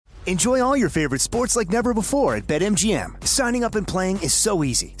Enjoy all your favorite sports like never before at BetMGM. Signing up and playing is so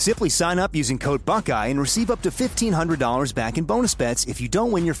easy. Simply sign up using code Buckeye and receive up to $1,500 back in bonus bets if you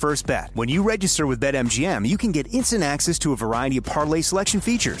don't win your first bet. When you register with BetMGM, you can get instant access to a variety of parlay selection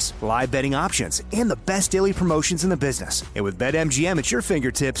features, live betting options, and the best daily promotions in the business. And with BetMGM at your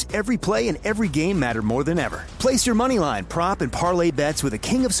fingertips, every play and every game matter more than ever. Place your moneyline, prop, and parlay bets with the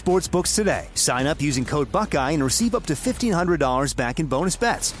king of sportsbooks today. Sign up using code Buckeye and receive up to $1,500 back in bonus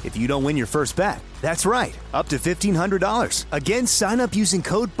bets if you don't win your first bet. That's right, up to $1,500. Again, sign up using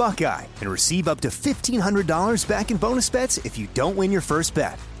code Buckeye and receive up to $1,500 back in bonus bets if you don't win your first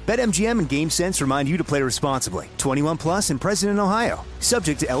bet. BetMGM and GameSense remind you to play responsibly. 21 plus and present in Ohio.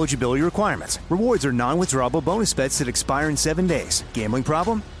 Subject to eligibility requirements. Rewards are non-withdrawable bonus bets that expire in 7 days. Gambling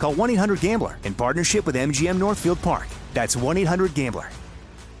problem? Call 1-800-GAMBLER in partnership with MGM Northfield Park. That's 1-800-GAMBLER.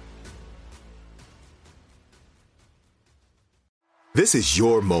 This is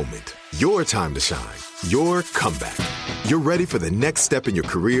your moment, your time to shine, your comeback. You're ready for the next step in your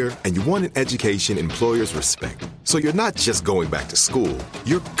career, and you want an education employers respect. So you're not just going back to school,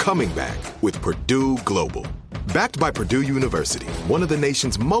 you're coming back with Purdue Global. Backed by Purdue University, one of the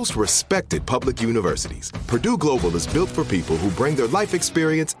nation's most respected public universities, Purdue Global is built for people who bring their life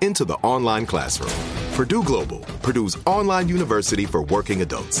experience into the online classroom. Purdue Global, Purdue's online university for working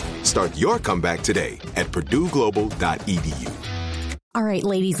adults. Start your comeback today at purdueglobal.edu. All right,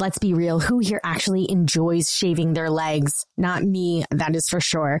 ladies, let's be real. Who here actually enjoys shaving their legs? Not me, that is for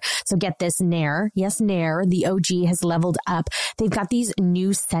sure. So get this, Nair. Yes, Nair, the OG has leveled up. They've got these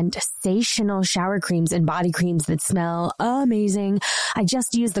new sensational shower creams and body creams that smell amazing. I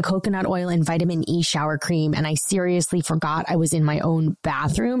just used the coconut oil and vitamin E shower cream, and I seriously forgot I was in my own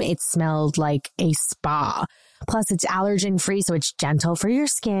bathroom. It smelled like a spa. Plus, it's allergen-free, so it's gentle for your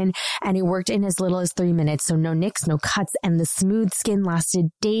skin, and it worked in as little as 3 minutes, so no nicks, no cuts, and the smooth skin lasted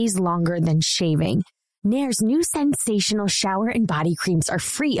days longer than shaving. Nair's new sensational shower and body creams are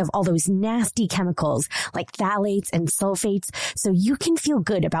free of all those nasty chemicals like phthalates and sulfates, so you can feel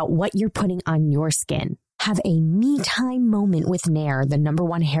good about what you're putting on your skin. Have a me-time moment with Nair, the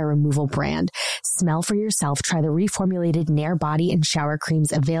 #1 hair removal brand. Smell for yourself. Try the reformulated Nair body and shower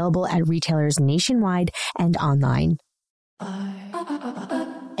creams available at retailers nationwide and online.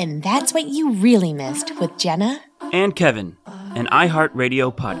 And that's what you really missed with Jenna and Kevin, an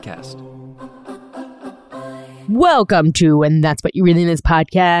iHeartRadio podcast. Welcome to And That's What You Really Missed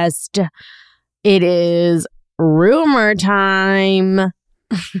podcast. It is rumor time.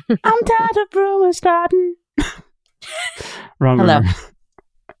 I'm tired of rumors starting. Wrong Hello. rumor.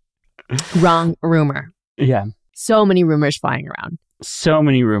 Wrong rumor. Yeah. So many rumors flying around. So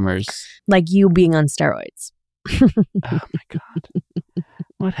many rumors. Like you being on steroids. Oh my God.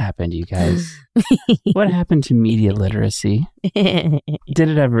 What happened, you guys? What happened to media literacy? Did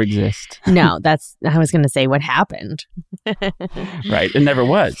it ever exist? No, I was going to say what happened. Right. It never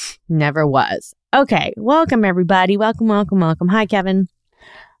was. Never was. Okay. Welcome, everybody. Welcome, welcome, welcome. Hi, Kevin.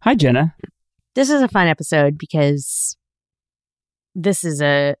 Hi, Jenna. This is a fun episode because this is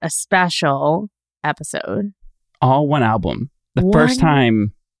a special episode. All one album. The first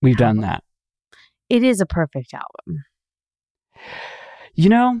time we've done that. It is a perfect album. You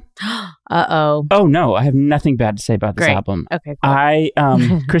know? Uh-oh. Oh, no. I have nothing bad to say about this album. Okay,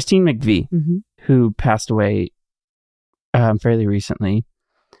 cool. Christine McVie, who passed away fairly recently,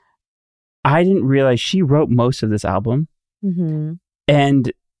 I didn't realize she wrote most of this album. Mm-hmm.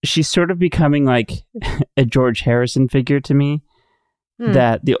 And she's sort of becoming like a George Harrison figure to me,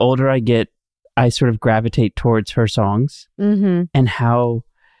 that the older I get, I sort of gravitate towards her songs and how,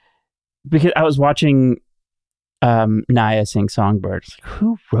 because I was watching Naya sing Songbird. Like,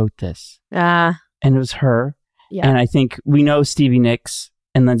 who wrote this? And it was her. Yeah. And I think we know Stevie Nicks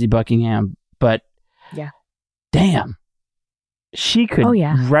and Lindsey Buckingham, but damn, she could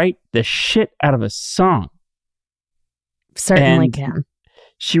write the shit out of a song. Certainly can.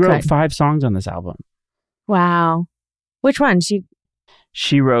 She wrote 5 songs on this album. Wow. Which one?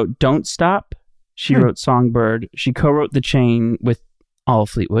 She wrote Don't Stop. She wrote Songbird. She co-wrote The Chain with All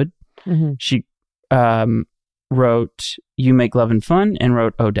Fleetwood. Mm-hmm. She wrote You Make Love and Fun and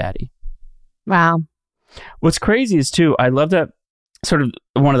wrote Oh Daddy. Wow. What's crazy is too, I love that sort of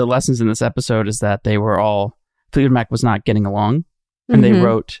one of the lessons in this episode is that Fleetwood Mac was not getting along and they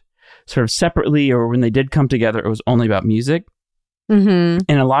wrote sort of separately, or when they did come together, it was only about music. Mm-hmm.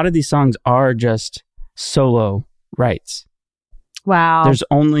 And a lot of these songs are just solo writes. Wow. There's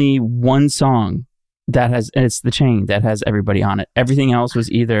only one song and it's The Chain, that has everybody on it. Everything else was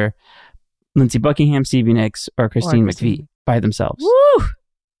either Lindsey Buckingham, Stevie Nicks, or Christine McVie by themselves. Woo!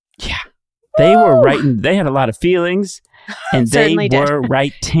 Yeah. They were writing. They had a lot of feelings, and they were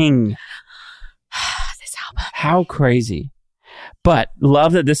writing. This album. How crazy. But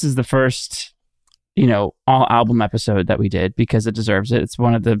love that this is the first, all album episode that we did because it deserves it. It's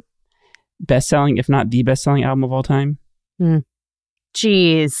one of the best-selling, if not the best-selling album of all time.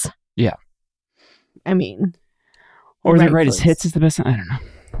 Jeez. Yeah. I mean. Or the greatest hits is the best. I don't know.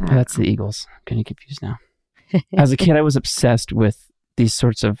 That's the Eagles. I'm getting confused now. As a kid, I was obsessed with these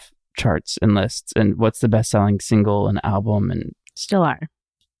sorts of charts and lists and what's the best-selling single and album. And Still are.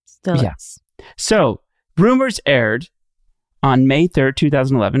 Still is. So, Rumours aired on May 3rd,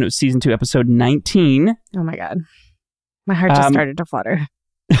 2011. It was season 2, episode 19. Oh my God. My heart just started to flutter.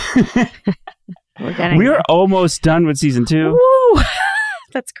 We were almost done with season 2. Woo!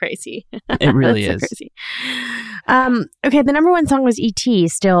 That's crazy. It really is. So crazy. Okay, the number one song was E.T.,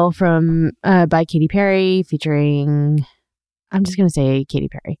 still from by Katy Perry, featuring, I'm just going to say Katy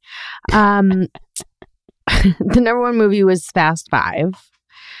Perry. The number one movie was Fast 5.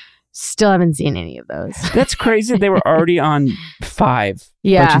 Still haven't seen any of those. That's crazy. They were already on 5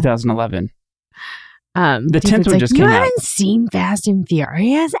 by 2011. The 10th one just came out. You haven't seen Fast and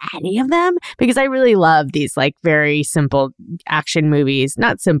Furious, any of them? Because I really love these like very simple action movies.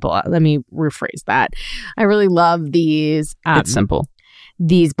 Not simple. Let me rephrase that. I really love these. It's simple.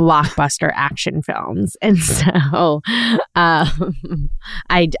 These blockbuster action films, and so I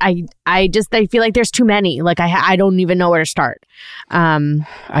feel like there's too many. Like I don't even know where to start.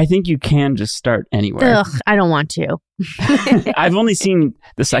 I think you can just start anywhere. Ugh, I don't want to. I've only seen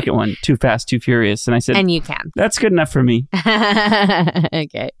the second one, Too Fast, Too Furious, and I said, and you can. That's good enough for me.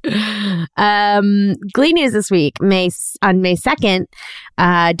 Okay. Glee news this week. On May 2nd,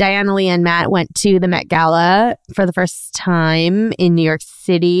 Diana, Lee, and Matt went to the Met Gala for the first time in New York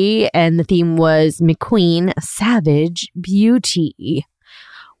City, and the theme was McQueen, Savage Beauty.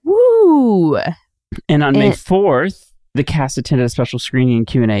 Woo! And on May 4th, the cast attended a special screening and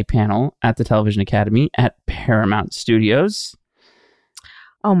Q&A panel at the Television Academy at Paramount Studios.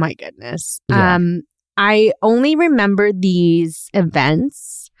 Oh my goodness. Yeah. I only remember these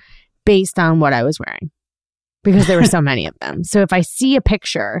events based on what I was wearing because there were so many of them. So if I see a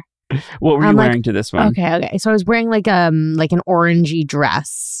picture, what were you wearing to this one? Okay. So I was wearing like an orangey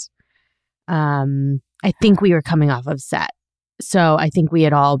dress. I think we were coming off of set. So I think we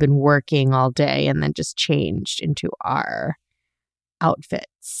had all been working all day and then just changed into our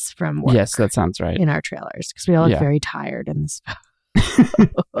outfits from work. Yes, that sounds right. In our trailers because we all look very tired in this photo.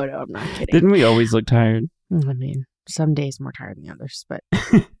 No, I'm not kidding. Didn't we always look tired? I mean, some days more tired than others, but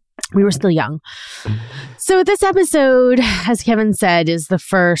we were still young. So this episode, as Kevin said, is the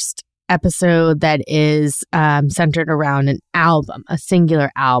first episode that is centered around an album, a singular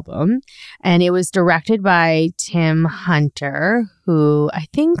album. And it was directed by Tim Hunter, who I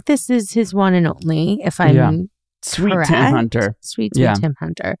think this is his one and only, if I'm Sweet correct. Tim Hunter. Sweet Tim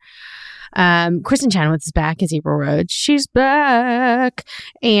Hunter. Kristen Chenoweth is back as April Rhodes. She's back.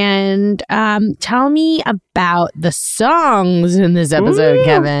 And tell me about the songs in this episode,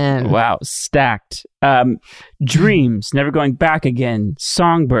 Kevin. Wow, stacked. Dreams, Never Going Back Again,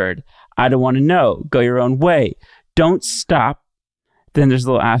 Songbird, I Don't Want to Know, Go Your Own Way, Don't Stop. Then there's a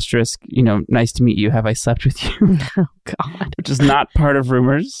little asterisk, Nice to Meet You, Have I Slept With You? Oh, God. Which is not part of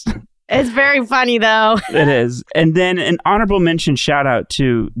Rumours. It's very funny, though. It is. And then an honorable mention shout out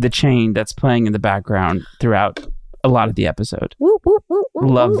to The Chain that's playing in the background throughout a lot of the episode. Woo, woo, woo, woo,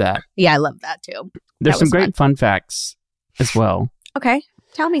 love woo. that. Yeah, I love that, too. There's some great fun facts as well. Okay.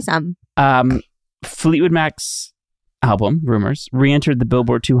 Tell me some. Fleetwood Mac's album, Rumours, re-entered the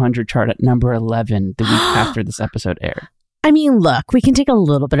Billboard 200 chart at number 11 the week after this episode aired. I mean, look, we can take a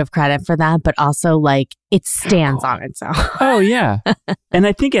little bit of credit for that, but also, like, it stands on its own. Oh, yeah. And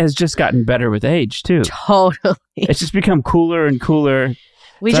I think it has just gotten better with age, too. Totally. It's just become cooler and cooler.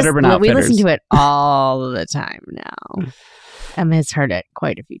 We listen to it all the time now. Emma's heard it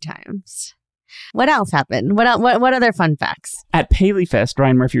quite a few times. What else happened? What other fun facts? At Paley Fest,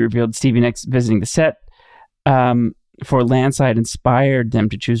 Ryan Murphy revealed Stevie Nicks visiting the set for Landslide inspired them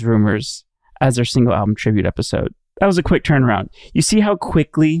to choose Rumours as their single album tribute episode. That was a quick turnaround. You see how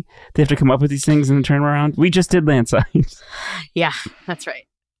quickly they have to come up with these things in the turnaround? We just did Landslide. Yeah, that's right.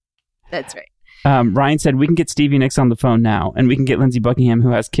 That's right. Ryan said, we can get Stevie Nicks on the phone now, and we can get Lindsey Buckingham,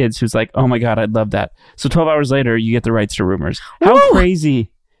 who has kids, who's like, oh my God, I'd love that. So 12 hours later, you get the rights to Rumours. How Woo! Crazy.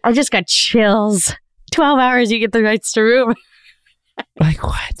 I just got chills. 12 hours, you get the rights to Rumours. Like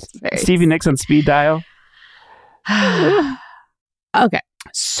what? Stevie Nicks on speed dial? Okay.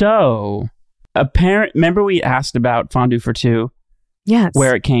 So, remember we asked about Fondue for Two? Yes.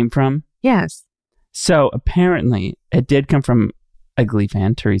 Where it came from? Yes. So, apparently, it did come from a Glee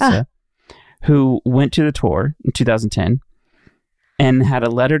fan, Teresa. who went to the tour in 2010 and had a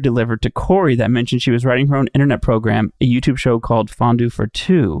letter delivered to Corey that mentioned she was writing her own internet program, a YouTube show called Fondue for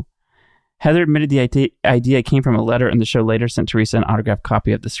Two. Heather admitted the idea came from a letter, and the show later sent Teresa an autographed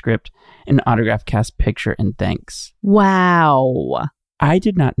copy of the script, an autographed cast picture, and thanks. Wow. I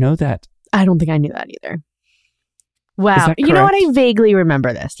did not know that. I don't think I knew that either. Wow. You know what? I vaguely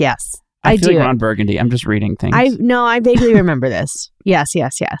remember this. Yes. I feel do. like Ron Burgundy. I'm just reading things. I vaguely remember this. Yes.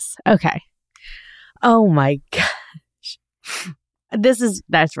 Okay. Oh my gosh.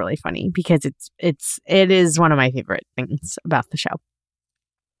 That's really funny because it is one of my favorite things about the show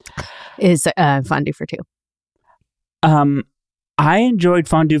is Fondue for Two. I enjoyed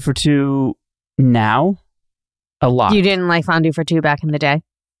Fondue for Two now a lot. You didn't like Fondue for Two back in the day?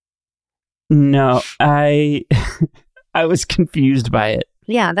 No, I was confused by it.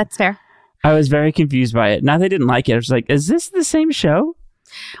 Yeah, that's fair. I was very confused by it. Not that I didn't like it. I was like, is this the same show?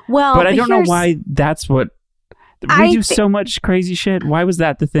 Well, but I don't know why that's what... We do so much crazy shit. Why was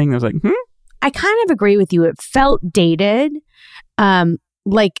that the thing? I was like, I kind of agree with you. It felt dated.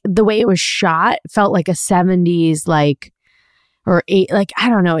 Like the way it was shot felt like a 70s, or I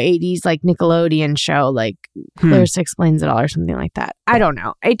don't know, 80s, like Nickelodeon show, like Clarissa Explains It All or something like that. I don't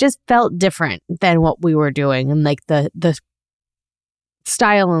know. It just felt different than what we were doing. And like the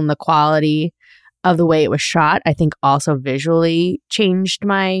style and the quality of the way it was shot, I think also visually changed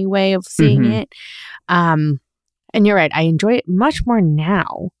my way of seeing it. And you're right. I enjoy it much more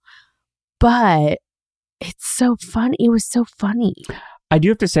now, but it's so fun. It was so funny. I do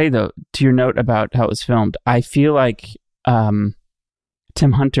have to say, though, to your note about how it was filmed, I feel like Tim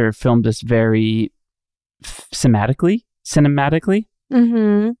Hunter filmed this very cinematically.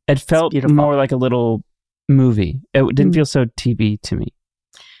 Mm-hmm. It felt more like a little movie. It didn't feel so TV to me.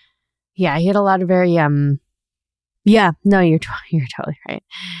 Yeah, he had a lot of very yeah, no, you're totally right.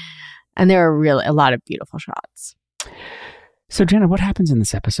 And there are really a lot of beautiful shots. So Jenna, what happens in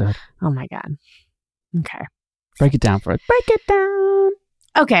this episode? Oh my God. Okay. Break it down for us. Break it down.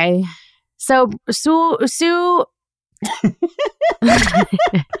 Okay. So Sue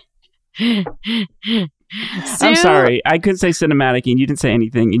I'm sorry. I could say cinematic and you didn't say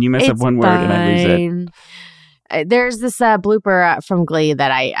anything and you mess up one word and I lose it. There's this blooper from Glee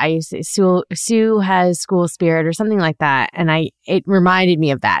that I used to say, Sue has school spirit or something like that. And it reminded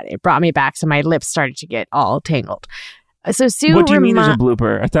me of that. It brought me back. So my lips started to get all tangled. So Sue. What do you mean there's a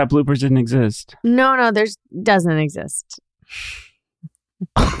blooper? I thought bloopers didn't exist. No, doesn't exist.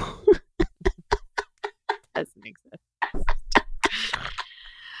 Doesn't exist.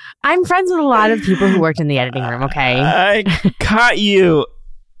 I'm friends with a lot of people who worked in the editing room, okay? I caught you.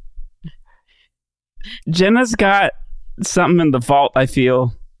 Jenna's got something in the vault, I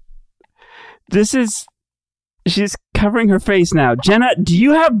feel. She's covering her face now. Jenna, do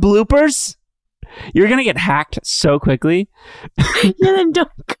you have bloopers? You're going to get hacked so quickly. Yeah, then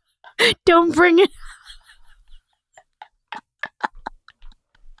don't bring it.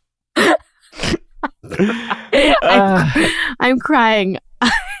 I'm crying.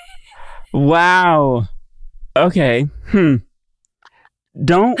 Wow. Okay.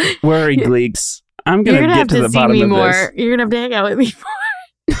 Don't worry, Gleeks. I'm going to get to the bottom of this. You're going to have to hang out with me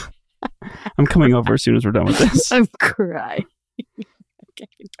more. I'm coming over as soon as we're done with this. I'm crying.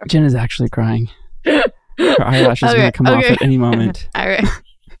 Jenna's actually crying. Her eyelashes are going to come off at any moment. All right.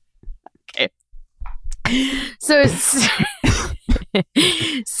 Okay. So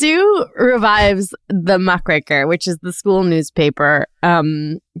Sue revives the Muckraker, which is the school newspaper.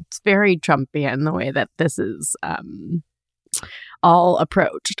 It's very Trumpian the way that this is all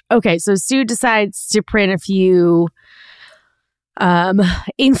approached. Okay, so Sue decides to print a few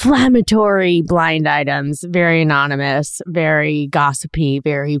inflammatory blind items, very anonymous, very gossipy,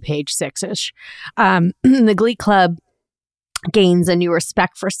 very page 6-ish. The Glee Club gains a new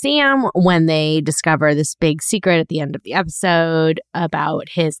respect for Sam when they discover this big secret at the end of the episode about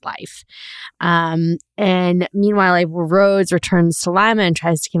his life. And meanwhile, April Rhodes returns to Lima and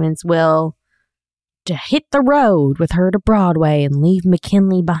tries to convince Will to hit the road with her to Broadway and leave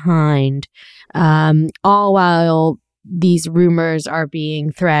McKinley behind. All while these rumors are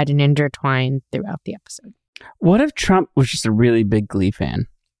being thread and intertwined throughout the episode. What if Trump was just a really big Glee fan?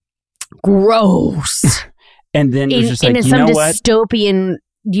 Gross. And then it was just like, you know what? Dystopian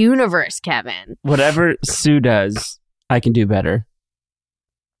universe, Kevin. Whatever Sue does, I can do better.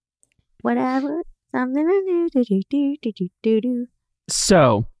 Whatever. Something to do.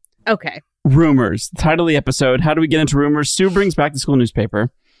 So. Okay. Rumours. The title of the episode. How do we get into Rumours? Sue brings back the school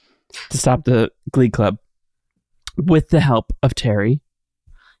newspaper to stop the Glee Club with the help of Terry.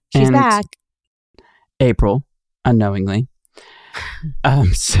 She's back. April, unknowingly.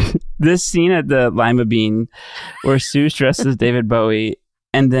 So this scene at the Lima Bean where Sue's dressed as David Bowie,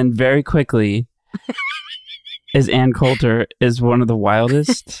 and then very quickly as Ann Coulter, is one of the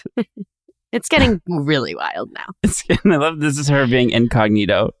wildest. It's getting really wild now. I love this is her being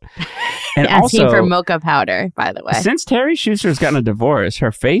incognito. And asking also, for mocha powder, by the way. Since Terry Schuster's gotten a divorce,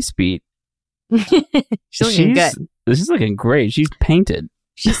 her face beat. She's looking good. This is looking great. She's painted.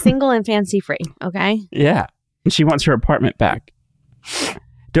 She's single and fancy free, okay? Yeah. And she wants her apartment back.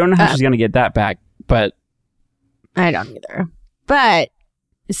 Don't know how she's going to get that back, but... I don't either. But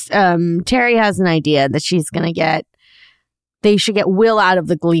Terry has an idea that she's going to get... They should get Will out of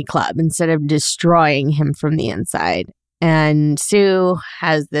the Glee Club instead of destroying him from the inside. And Sue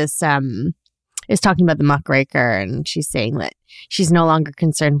has this... is talking about the muckraker, and she's saying that she's no longer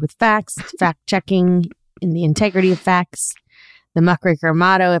concerned with facts, fact-checking in the integrity of facts. The muckraker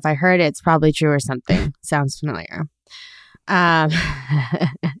motto, if I heard it, it's probably true or something. Sounds familiar. And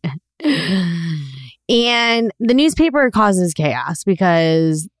the newspaper causes chaos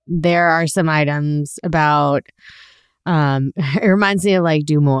because there are some items about, it reminds me of like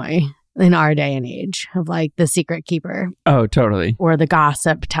Rumour in our day and age, of like the secret keeper. Oh, totally. Or the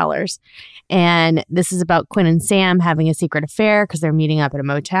gossip tellers. And this is about Quinn and Sam having a secret affair because they're meeting up at a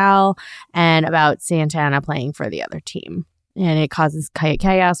motel, and about Santana playing for the other team. And it causes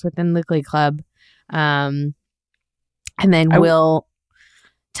chaos within the Glee Club. And then Will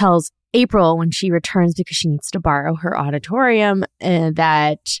tells April when she returns, because she needs to borrow her auditorium,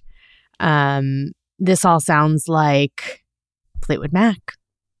 that this all sounds like Fleetwood Mac.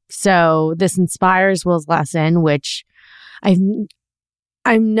 So this inspires Will's lesson, which I'm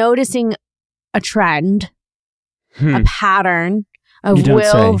noticing a trend, a pattern of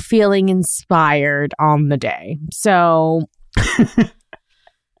Will feeling inspired on the day. So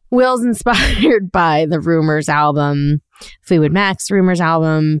Will's inspired by the Rumours album, Fleetwood Mac's Rumours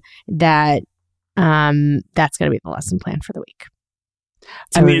album, that's going to be the lesson plan for the week.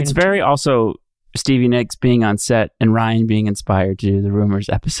 So it's very also Stevie Nicks being on set and Ryan being inspired to do the Rumours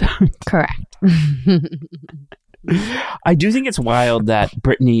episode. Correct. I do think it's wild that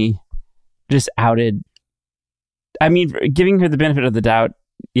Britney just outed. I mean, giving her the benefit of the doubt,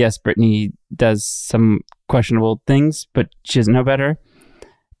 yes, Britney does some questionable things, but she doesn't know better.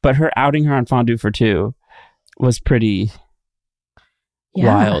 But her outing her on Fondue for Two was pretty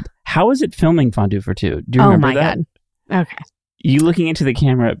wild. How is it filming Fondue for Two? Do you remember that? God. Okay. You looking into the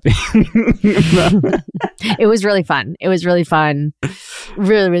camera. It was really fun. It was really fun.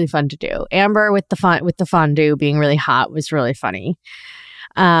 Really, really fun to do. Amber with the fondue being really hot was really funny.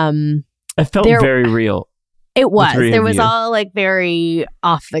 It felt very real. It was. There was all like very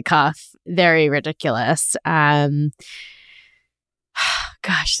off the cuff, very ridiculous. Gosh,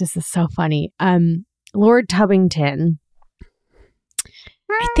 this is so funny. Lord Tubbington.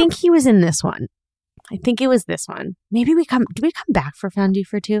 I think he was in this one. I think it was this one. Maybe did we come back for Fondue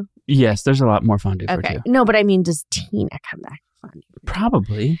for Two? Yes, there's a lot more Fondue for Two. No, but I mean, does Tina come back for Fondue for Two?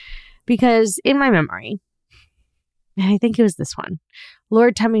 Probably. Because in my memory, and I think it was this one,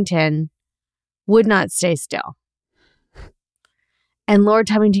 Lord Tubbington would not stay still. And Lord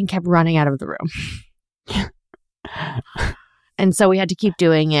Tubbington kept running out of the room. And so we had to keep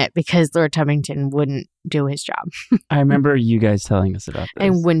doing it because Lord Tubbington wouldn't do his job. I remember you guys telling us about this.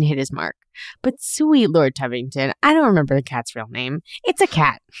 And wouldn't hit his mark. But sweet Lord Tubbington, I don't remember the cat's real name. It's a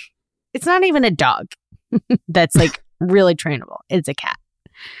cat. It's not even a dog that's like really trainable. It's a cat.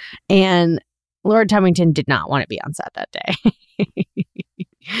 And Lord Tubbington did not want to be on set that day.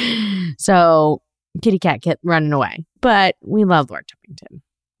 So kitty cat kept running away. But we love Lord Tubbington.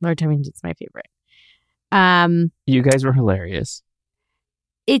 Lord Tubbington's my favorite. You guys were hilarious.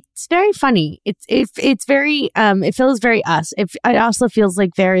 It's very funny. It's very it feels very us. It also feels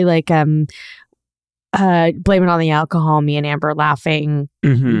like very like blame it on the alcohol, me and Amber laughing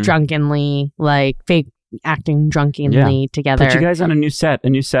drunkenly, like fake acting drunkenly together. Put you guys on a new setup,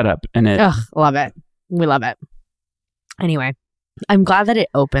 and it love it. We love it. Anyway, I'm glad that it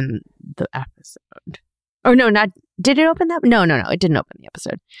opened the episode. Or no, not did it open that? No, it didn't open the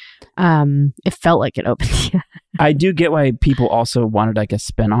episode. It felt like it opened. I do get why people also wanted like a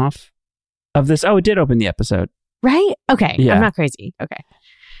spinoff of this. Oh, it did open the episode. Right? Okay. Yeah. I'm not crazy. Okay.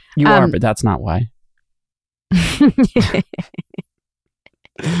 You are, but that's not why. Because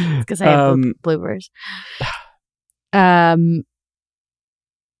I have bloopers.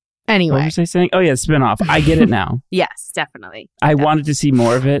 Anyway. What was I saying? Oh, yeah, spinoff. I get it now. Yes, definitely. I wanted to see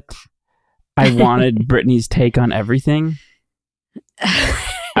more of it. I wanted Britney's take on everything.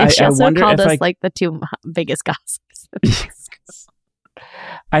 She also called us like the two biggest gossips.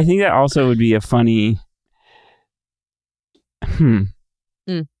 I think that also would be a funny...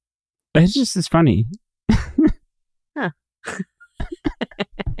 It's just as funny. Huh.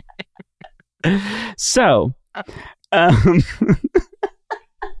 So,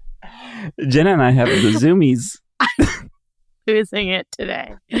 Jenna and I have the Zoomies. Losing it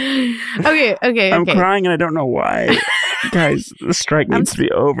today. Okay. I'm crying and I don't know why. Guys, the strike needs to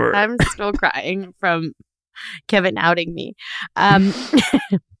be over. I'm still crying from Kevin outing me. All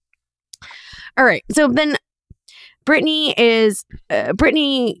right. So then Brittany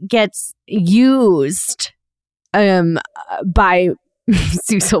gets used by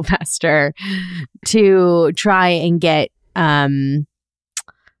Sue Sylvester to try and get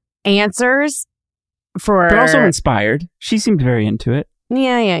answers for, but also inspired. She seemed very into it.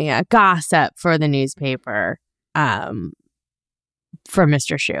 Yeah. Gossip for the newspaper for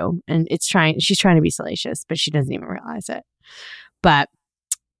Mr. Shu. And she's trying to be salacious, but she doesn't even realize it. But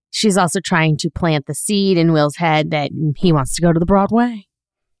she's also trying to plant the seed in Will's head that he wants to go to the Broadway.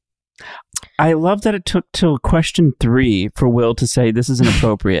 I love that it took till question 3 for Will to say this is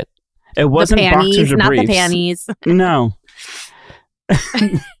inappropriate. It wasn't the panties, boxers or not briefs. The panties. No.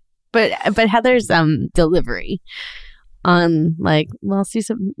 But Heather's delivery on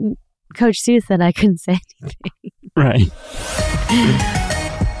Coach Sue said I couldn't say anything. Right.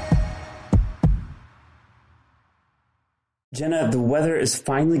 Jenna, the weather is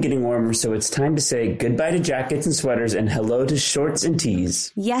finally getting warmer, so it's time to say goodbye to jackets and sweaters and hello to shorts and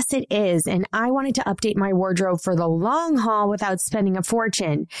tees. Yes, it is. And I wanted to update my wardrobe for the long haul without spending a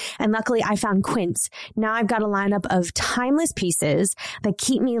fortune. And luckily, I found Quince. Now I've got a lineup of timeless pieces that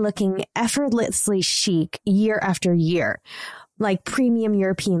keep me looking effortlessly chic year after year. Like premium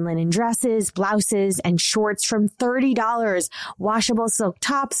European linen dresses, blouses, and shorts from $30, washable silk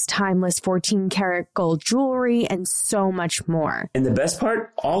tops, timeless 14-karat gold jewelry, and so much more. And the best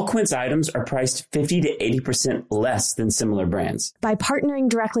part, all Quince items are priced 50 to 80% less than similar brands. By partnering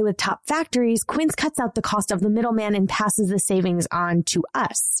directly with top factories, Quince cuts out the cost of the middleman and passes the savings on to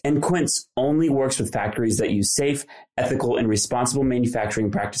us. And Quince only works with factories that use safe, ethical, and responsible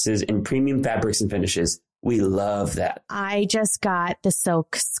manufacturing practices in premium fabrics and finishes. We love that. I just got the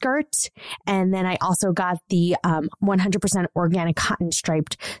silk skirt, and then I also got the 100% organic cotton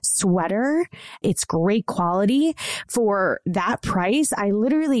striped sweater. It's great quality. For that price, I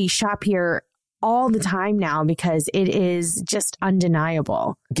literally shop here all the time now because it is just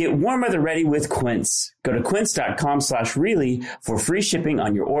undeniable. Get warm weather ready with Quince. Go to quince.com/really for free shipping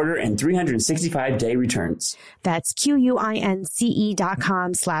on your order and 365-day returns. That's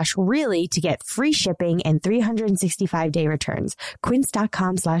QUINCE.com/really to get free shipping and 365-day returns.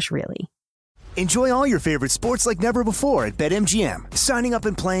 Quince.com/really. Enjoy all your favorite sports like never before at BetMGM. Signing up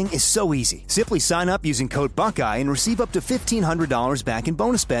and playing is so easy. Simply sign up using code Buckeye and receive up to $1,500 back in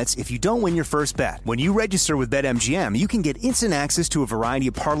bonus bets if you don't win your first bet. When you register with BetMGM, you can get instant access to a variety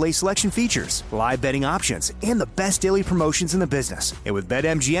of parlay selection features, live betting options, and the best daily promotions in the business. And with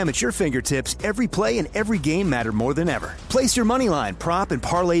BetMGM at your fingertips, every play and every game matter more than ever. Place your moneyline, prop, and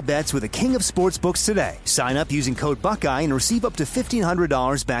parlay bets with the king of sportsbooks today. Sign up using code Buckeye and receive up to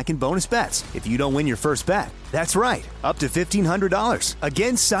 $1,500 back in bonus bets if you don't win your first bet. That's right, up to $1,500.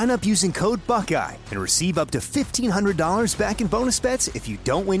 Again, sign up using code Buckeye and receive up to $1,500 back in bonus bets if you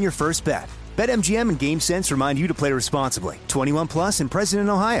don't win your first bet. BetMGM and GameSense remind you to play responsibly. 21 plus and present in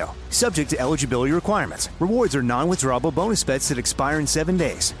Ohio. Subject to eligibility requirements. Rewards are non-withdrawable bonus bets that expire in 7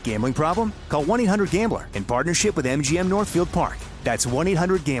 days. Gambling problem? Call 1-800-GAMBLER in partnership with MGM Northfield Park. That's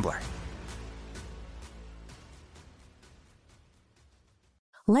 1-800-GAMBLER.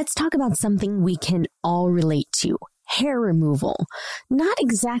 Let's talk about something we can all relate to. Hair removal. Not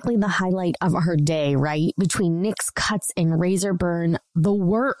exactly the highlight of her day, right? Between Nick's cuts and razor burn, the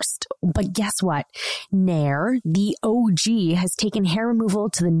worst. But guess what? Nair, the OG, has taken hair removal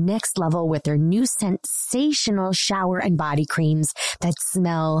to the next level with their new sensational shower and body creams that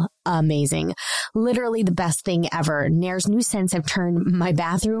smell amazing. Literally the best thing ever. Nair's new scents have turned my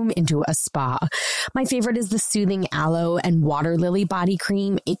bathroom into a spa. My favorite is the soothing aloe and water lily body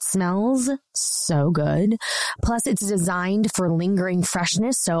cream. It smells so good. Plus, it's designed for lingering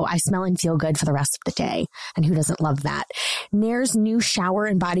freshness, so I smell and feel good for the rest of the day. And who doesn't love that? Nair's new shower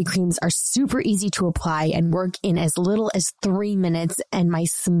and body creams are super easy to apply and work in as little as 3 minutes, and my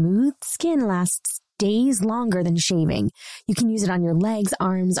smooth skin lasts stays longer than shaving. You can use it on your legs,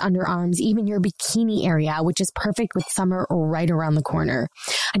 arms, underarms, even your bikini area, which is perfect with summer right around the corner.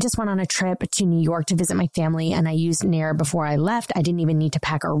 I just went on a trip to New York to visit my family, and I used Nair before I left. I didn't even need to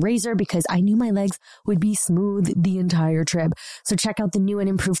pack a razor because I knew my legs would be smooth the entire trip. So check out the new and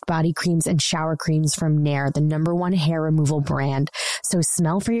improved body creams and shower creams from Nair, the #1 hair removal brand. So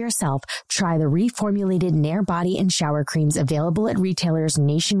smell for yourself. Try the reformulated Nair body and shower creams available at retailers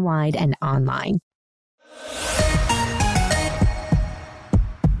nationwide and online.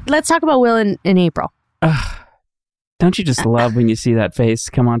 Let's talk about Will and April. Don't you just love when you see that face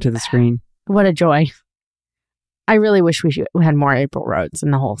come onto the screen? What a joy. I really wish we had more April Rhodes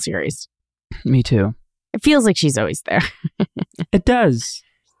in the whole series. Me too. It feels like she's always there. It does.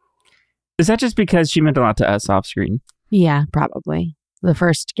 Is that just because she meant a lot to us off screen? Yeah, probably. The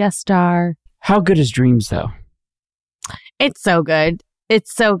first guest star. How good is Dreams, though? It's so good.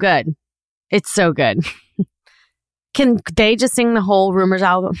 It's so good. It's so good. Can they just sing the whole Rumours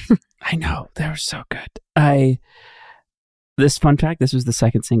album? I know. They were so good. This fun fact, this was the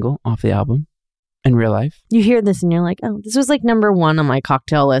second single off the album in real life. You hear this and you're like, oh, this was like #1 on my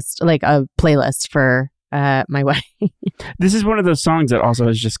cocktail list, like a playlist for my wedding. This is one of those songs that also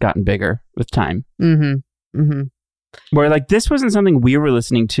has just gotten bigger with time. Mm-hmm. Mm-hmm. Where like this wasn't something we were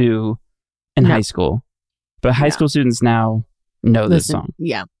listening to in high school, but high school students now know this song.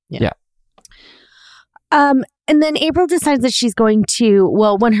 Yeah. And then April decides that she's going to,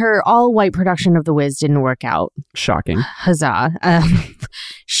 well, when her all-white production of The Wiz didn't work out. Shocking. Huzzah.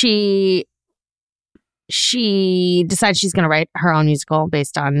 She decides she's going to write her own musical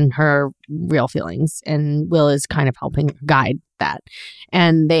based on her real feelings. And Will is kind of helping guide that.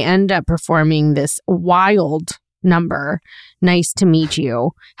 And they end up performing this wild number, Nice to Meet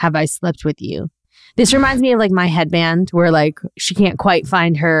You, Have I Slept With You? This reminds me of like My Headband, where like she can't quite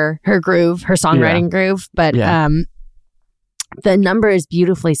find her groove, her songwriting groove, but the number is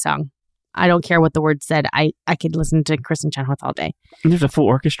beautifully sung. I don't care what the words said. I could listen to Kristen Chenoweth all day. And there's a full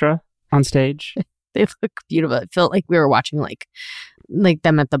orchestra on stage. They look beautiful. It felt like we were watching like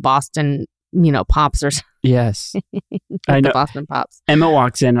them at the Boston, Pops or something. Yes. I know. The Boston Pops. Emma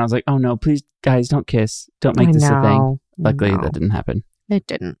walks in and I was like, oh no, please guys, don't kiss. Don't make this a thing. Luckily that didn't happen. It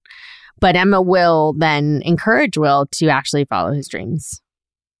didn't. But Emma will then encourage Will to actually follow his dreams.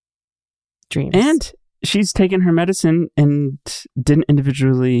 And she's taken her medicine and didn't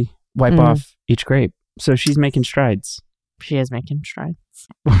individually wipe off each grape. So she's making strides. She is making strides.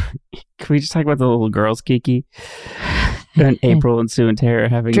 Can we just talk about the little girls, Kiki? And April and Sue and Tara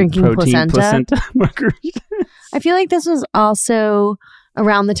having drinking protein placenta margaritas. I feel like this was also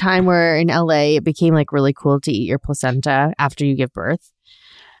around the time where in LA it became like really cool to eat your placenta after you give birth.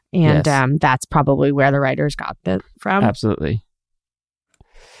 And that's probably where the writers got that from. Absolutely.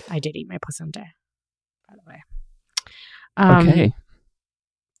 I did eat my placenta, by the way. Okay.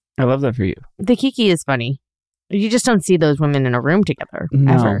 I love that for you. The Kiki is funny. You just don't see those women in a room together,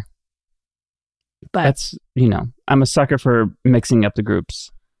 ever. But that's, I'm a sucker for mixing up the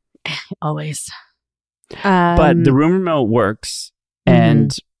groups. Always. But the rumor mill works.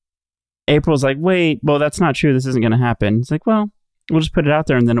 And April's like, wait, well, that's not true. This isn't going to happen. It's like, well, we'll just put it out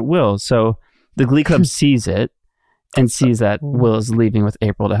there and then it will. So the Glee Club sees it and sees that Will is leaving with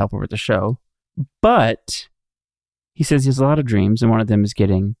April to help her with the show. But he says he has a lot of dreams and one of them is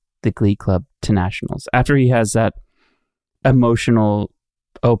getting the Glee Club to nationals. After he has that emotional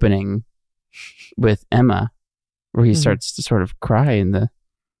opening with Emma where he starts to sort of cry in the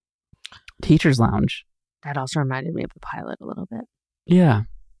teacher's lounge. That also reminded me of the pilot a little bit. Yeah,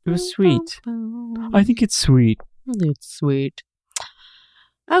 it was sweet. I think it's sweet. It's sweet.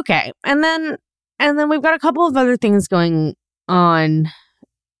 Okay, and then we've got a couple of other things going on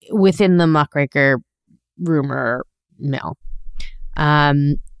within the Muckraker rumor mill.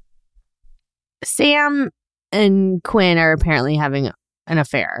 Sam and Quinn are apparently having an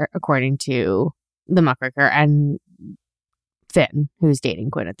affair, according to the Muckraker and Finn, who's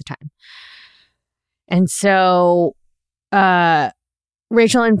dating Quinn at the time. And so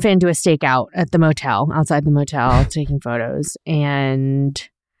Rachel and Finn do a stakeout at the motel, outside the motel, taking photos. And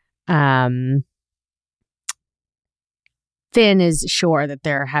Finn is sure that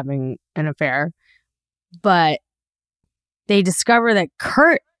they're having an affair. But they discover that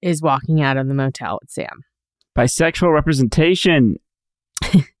Kurt is walking out of the motel with Sam. Bisexual representation.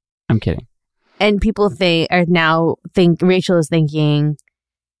 I'm kidding. And people think Rachel is thinking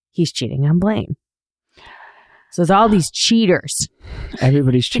he's cheating on Blaine. So it's all these cheaters.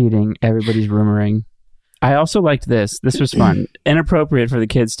 Everybody's cheating. Everybody's rumoring. I also liked this. This was fun. Inappropriate for the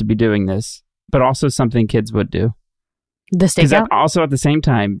kids to be doing this, but also something kids would do. The stakeout? Also at the same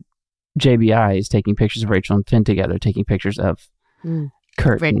time, JBI is taking pictures of Rachel and Finn together, taking pictures of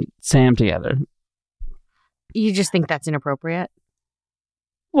Kurt and Sam together. You just think that's inappropriate?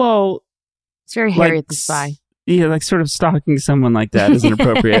 Well, it's very Harry at the Spy. Yeah, like sort of stalking someone like that is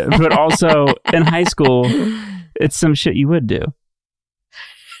inappropriate. But also in high school, it's some shit you would do.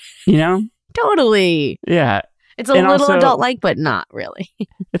 You know? Totally. Yeah. It's a little adult-like, but not really.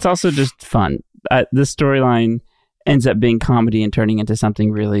 It's also just fun. This storyline ends up being comedy and turning into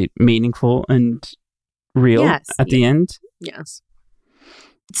something really meaningful and real at the end. Yes.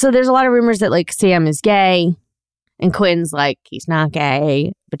 So there's a lot of rumors that like Sam is gay and Quinn's like, he's not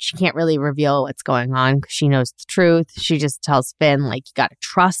gay, but she can't really reveal what's going on because she knows the truth. She just tells Finn, like, you got to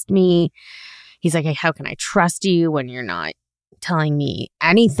trust me. He's like, hey, how can I trust you when you're not telling me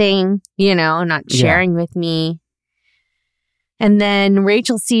anything, not sharing with me? And then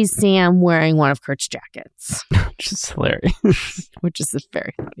Rachel sees Sam wearing one of Kurt's jackets. Which is hilarious. Which is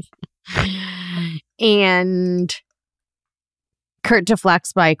very funny. And Kurt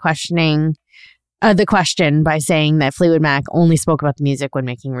deflects by questioning the question by saying that Fleetwood Mac only spoke about the music when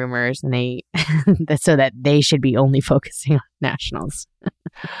making Rumours, and so that they should be only focusing on nationals.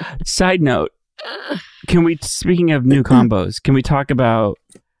 Side note, speaking of new combos, can we talk about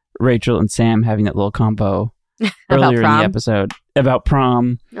Rachel and Sam having that little combo earlier in the episode about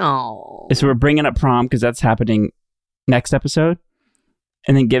prom? Oh. So we're bringing up prom because that's happening next episode,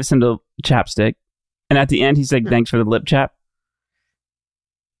 and then gives him the chapstick, and at the end he's like, thanks for the lip chap.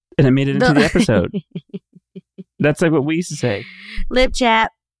 And it made it into the episode. That's like what we used to say. Lip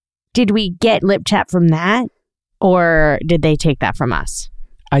chap. Did we get lip chap from that? Or did they take that from us?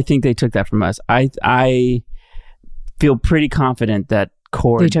 I think they took that from us. I feel pretty confident that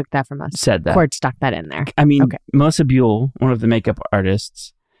Cord they took that from us. Said that. Cord stuck that in there. I mean, Melissa Buell, one of the makeup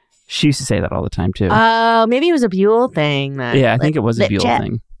artists, she used to say that all the time too. Oh, maybe it was a Buell thing. I think it was a Buell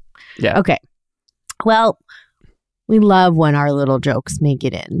thing. Yeah. Okay. Well, we love when our little jokes make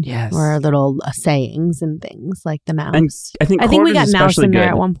it in. Yes. Or our little sayings and things like the mouse. And I think we got mouse in there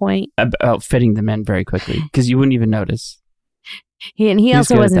at one point. About fitting them in very quickly because you wouldn't even notice. He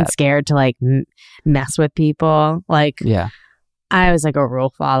also wasn't scared to like mess with people. Like, yeah. I was like a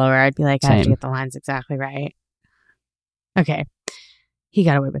rule follower. I'd be like, I have to Same. get the lines exactly right. Okay. He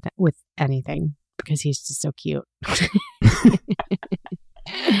got away with anything because he's just so cute.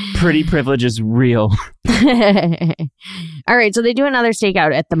 Pretty privilege is real. All right, so they do another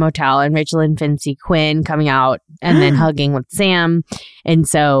stakeout at the motel, and Rachel and Finn see Quinn coming out and then hugging with Sam, and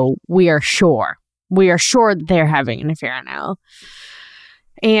so we are sure that they're having an affair now.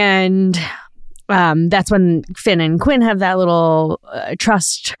 And that's when Finn and Quinn have that little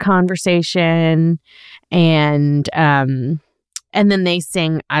trust conversation, and then they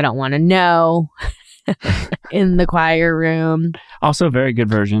sing "I Don't Want to Know." in the choir room. Also a very good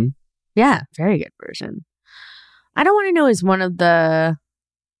version. Yeah, very good version. I Don't Want to Know is one of the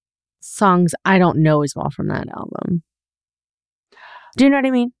songs I don't know as well from that album. Do you know what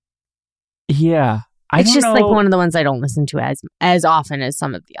I mean? Yeah. It's just like one of the ones I don't listen to as often as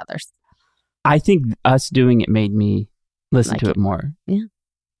some of the others. I think us doing it made me listen to it more. Yeah,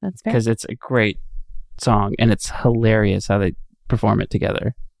 that's fair. Because it's a great song and it's hilarious how they perform it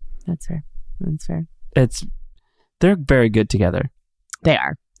together. That's fair. That's fair. They're very good together. They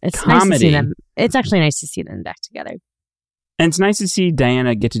are. It's comedy. Nice to see them. It's actually nice to see them back together. And it's nice to see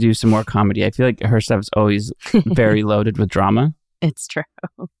Diana get to do some more comedy. I feel like her stuff is always very loaded with drama. It's true.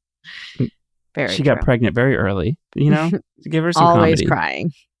 Very. She got pregnant very early. To give her some always comedy.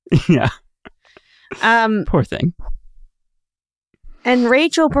 Crying. Yeah. Poor thing. And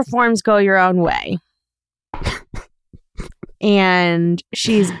Rachel performs "Go Your Own Way," and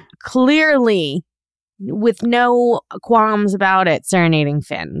she's clearly, with no qualms about it, serenading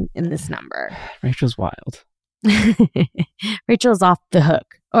Finn in this number. Rachel's wild. Rachel's off the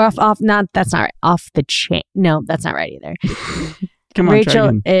hook. Or that's not right. Off the chain. No, that's not right either. Come on,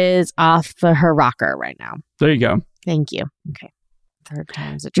 Rachel is off her rocker right now. There you go. Thank you. Okay. Third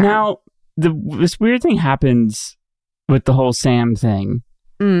time's a charm. Now, this weird thing happens with the whole Sam thing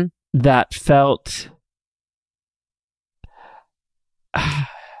that felt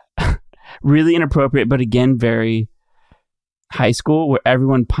really inappropriate, but again, very high school, where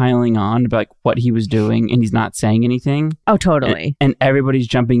everyone piling on about what he was doing and he's not saying anything. Oh, totally. And everybody's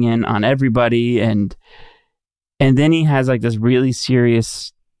jumping in on everybody. And then he has like this really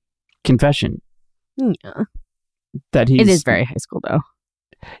serious confession. Yeah. It is very high school, though.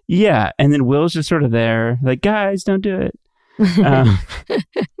 Yeah. And then Will's just sort of there, like, guys, don't do it.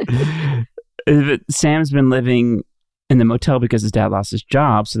 Sam's been living in the motel because his dad lost his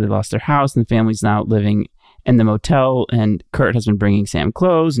job, so they lost their house, and the family's now living in the motel, and Kurt has been bringing Sam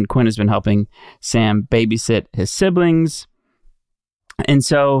clothes, and Quinn has been helping Sam babysit his siblings. And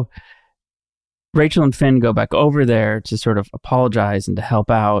so Rachel and Finn go back over there to sort of apologize and to help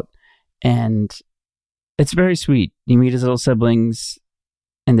out. And it's very sweet. You meet his little siblings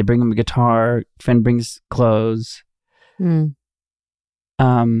and they bring him a guitar. Finn brings clothes.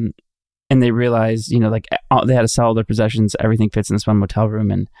 And they realize, you know, like they had to sell all their possessions. Everything fits in this one motel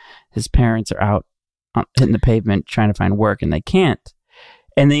room, and his parents are out hitting the pavement trying to find work, and they can't.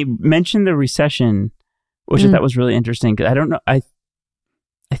 And they mentioned the recession, which I thought was really interesting, because I don't know. I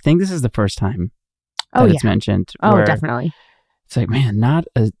think this is the first time that it's mentioned. Oh, definitely. It's like, man, not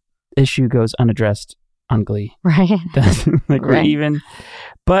a issue goes unaddressed on Glee. Right. Like, we're even.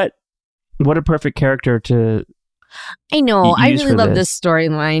 But what a perfect character to. I know. I really love this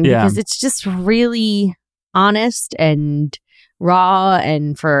storyline because it's just really honest and raw,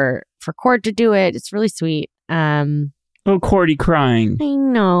 and for Cord to do it, it's really sweet. Oh, Cordy crying. I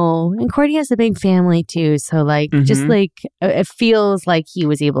know. And Cordy has a big family too, so like just like it feels like he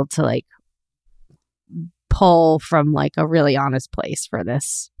was able to like pull from like a really honest place for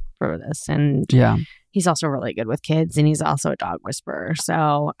this. And he's also really good with kids, and he's also a dog whisperer.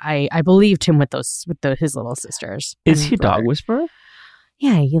 So I believed him with his little sisters. Is he a dog whisperer?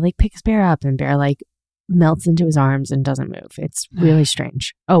 Yeah, he like picks Bear up, and Bear like melts into his arms and doesn't move. It's really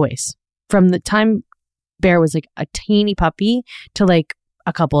strange. Always. From the time Bear was like a teeny puppy to like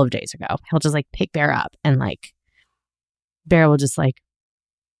a couple of days ago, he'll just like pick Bear up, and like Bear will just like,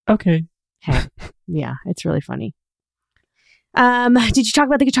 okay. Hey. Yeah, it's really funny. Did you talk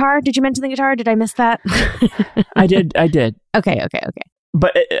about the guitar? Did you mention the guitar? Did I miss that? I did. Okay.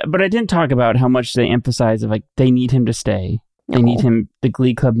 But I didn't talk about how much they emphasize of like they need him to stay. They need him. The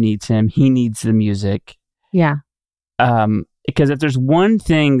Glee Club needs him. He needs the music. Yeah. Because if there's one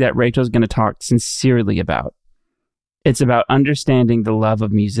thing that Rachel's going to talk sincerely about, it's about understanding the love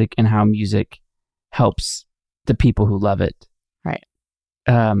of music and how music helps the people who love it. Right.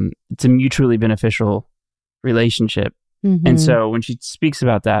 It's a mutually beneficial relationship. And so when she speaks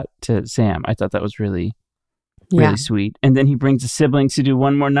about that to Sam, I thought that was really sweet. And then he brings the siblings to do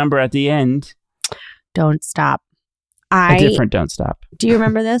one more number at the end. Don't Stop. A different Don't Stop. Do you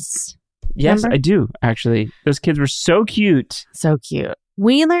remember this? Yes, I do, actually. Those kids were so cute. So cute.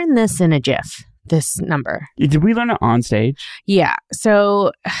 We learned this in a GIF, this number. Did we learn it on stage? Yeah.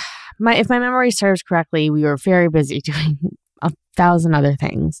 So if my memory serves correctly, we were very busy doing 1,000 other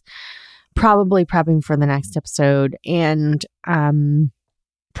things. Probably prepping for the next episode. And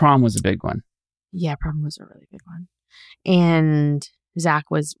prom was a big one. Yeah, prom was a really big one. And Zach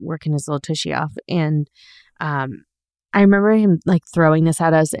was working his little tushy off. And I remember him like throwing this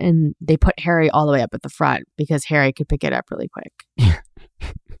at us, and they put Harry all the way up at the front because Harry could pick it up really quick.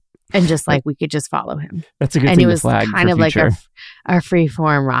 And just like we could just follow him. That's a good thing to flag. And it was kind of like our free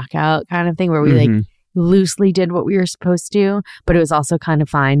form rock out kind of thing where we like loosely did what we were supposed to, but it was also kind of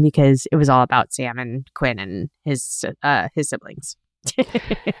fine because it was all about Sam and Quinn and his siblings.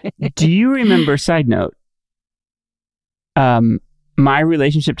 Do you remember, side note, my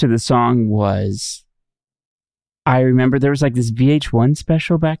relationship to the song was, I remember there was like this VH1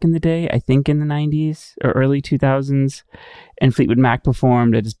 special back in the day, I think in the 90s or early 2000s, and Fleetwood Mac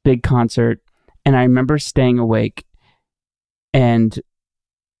performed at this big concert, and I remember staying awake and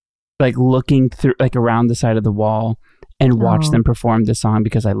like looking through like around the side of the wall and watch them perform the song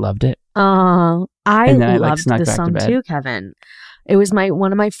because I loved it. I loved this song too, Kevin. It was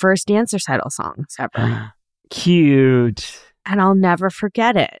one of my first dance recital songs ever. Cute. And I'll never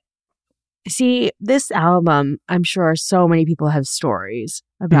forget it. See, this album, I'm sure so many people have stories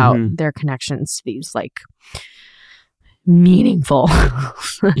about their connections to these like meaningful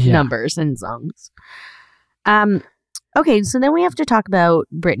numbers and songs. Okay, so then we have to talk about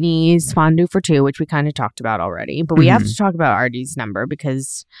Brittany's Fondue for Two, which we kind of talked about already. But we have to talk about Artie's number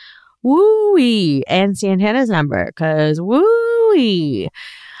because woo-wee, and Santana's number because woo-wee.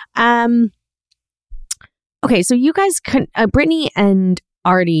 Okay, so you guys, Brittany and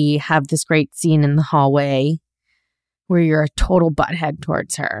Artie have this great scene in the hallway where you're a total butthead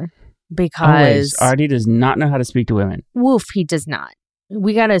towards her because Artie does not know how to speak to women. Woof, he does not.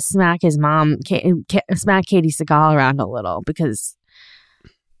 We got to smack his mom, smack Katie Seagal around a little because,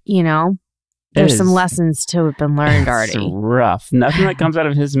 you know, there's some lessons to have been learned, Artie. It's rough. Nothing that comes out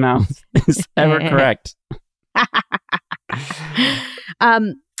of his mouth is ever correct.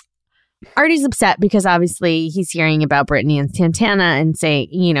 Artie's upset because obviously he's hearing about Brittany and Santana and saying,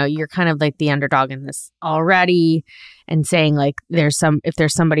 you know, you're kind of like the underdog in this already. and saying like if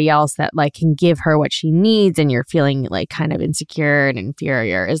there's somebody else that like can give her what she needs and you're feeling like kind of insecure and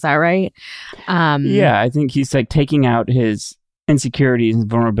inferior. Is that right? Yeah, I think he's like taking out his insecurities and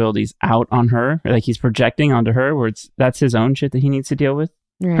vulnerabilities out on her. Like he's projecting onto her where that's his own shit that he needs to deal with.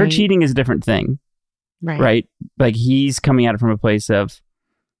 Right. Her cheating is a different thing. Right? Like he's coming at it from a place of,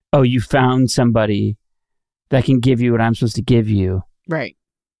 oh, you found somebody that can give you what I'm supposed to give you. Right.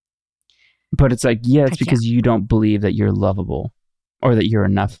 But it's like, yeah, it's because you don't believe that you're lovable or that you're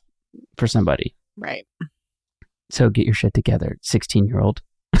enough for somebody. Right. So get your shit together, 16-year-old.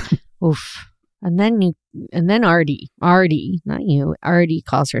 Oof. And then Artie, not you, Artie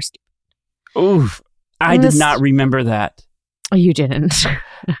calls her stupid. Oof. I did not remember that. Oh, you didn't.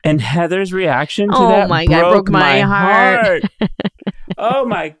 And Heather's reaction to that broke my heart. Oh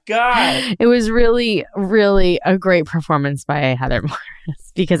my God. It was really, really a great performance by Heather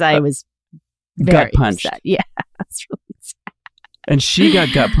Morris because I was very gut punched. upset. Yeah, that's really sad. And she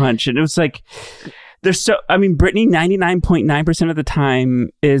got gut punched. And it was like, Brittany 99.9% of the time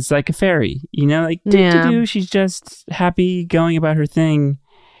is like a fairy, like she's just happy going about her thing.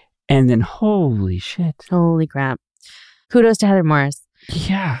 And then holy shit. Holy crap. Kudos to Heather Morris.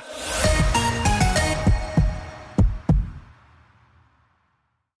 Yeah.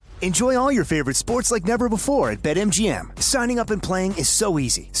 Enjoy all your favorite sports like never before at BetMGM. Signing up and playing is so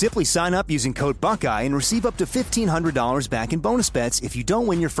easy. Simply sign up using code Buckeye and receive up to $1,500 back in bonus bets if you don't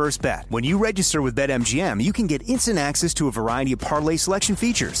win your first bet. When you register with BetMGM, you can get instant access to a variety of parlay selection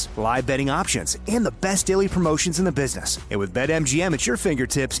features, live betting options, and the best daily promotions in the business. And with BetMGM at your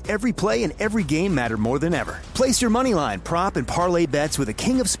fingertips, every play and every game matter more than ever. Place your moneyline, prop, and parlay bets with the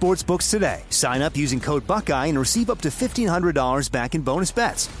king of sportsbooks today. Sign up using code Buckeye and receive up to $1,500 back in bonus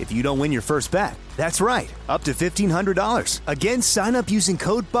bets if you don't win your first bet. That's right, up to $1,500. Again, sign up using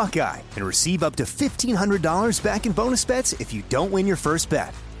code Buckeye and receive up to $1,500 back in bonus bets if you don't win your first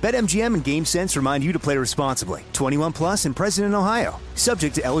bet. BetMGM and GameSense remind you to play responsibly. 21 plus and present in Ohio.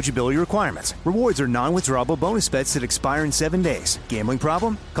 Subject to eligibility requirements. Rewards are non-withdrawable bonus bets that expire in 7 days. Gambling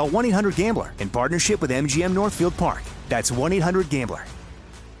problem? Call 1-800-GAMBLER in partnership with MGM Northfield Park. That's 1-800-GAMBLER.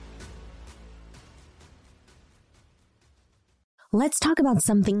 Let's talk about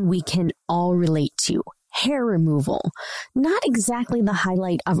something we can all relate to. Hair removal. Not exactly the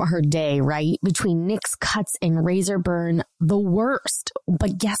highlight of our day, right? Between nicks, cuts, and razor burn, the worst.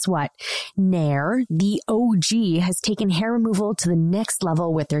 But guess what? Nair, the OG, has taken hair removal to the next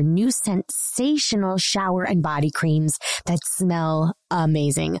level with their new sensational shower and body creams that smell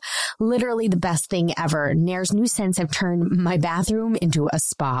amazing. Literally the best thing ever. Nair's new scents have turned my bathroom into a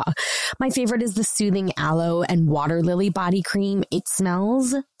spa. My favorite is the soothing aloe and water lily body cream. It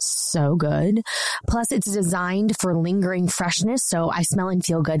smells so good. Plus, it's designed for lingering freshness, so I smell and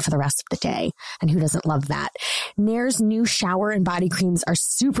feel good for the rest of the day. And who doesn't love that? Nair's new shower and body creams are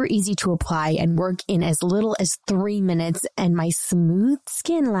super easy to apply and work in as little as 3 minutes, and my smooth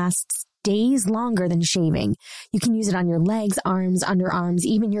skin lasts days longer than shaving. You can use it on your legs, arms, underarms,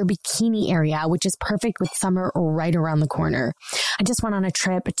 even your bikini area, which is perfect with summer right around the corner. I just went on a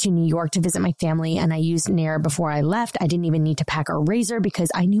trip to New York to visit my family and I used Nair before I left. I didn't even need to pack a razor because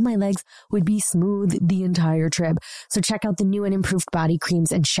I knew my legs would be smooth the entire trip. So check out the new and improved body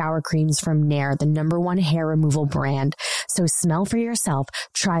creams and shower creams from Nair, the #1 hair removal brand. So smell for yourself.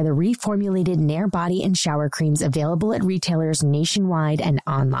 Try the reformulated Nair body and shower creams available at retailers nationwide and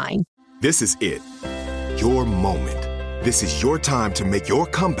online. This is it. Your moment. This is your time to make your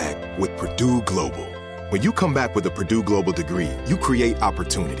comeback with Purdue Global. When you come back with a Purdue Global degree, you create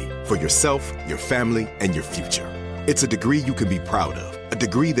opportunity for yourself, your family, and your future. It's a degree you can be proud of, a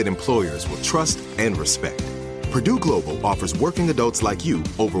degree that employers will trust and respect. Purdue Global offers working adults like you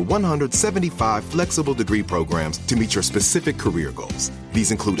over 175 flexible degree programs to meet your specific career goals. These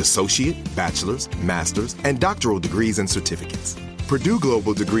include associate, bachelor's, master's, and doctoral degrees and certificates. Purdue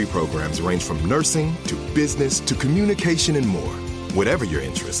Global degree programs range from nursing to business to communication and more. Whatever your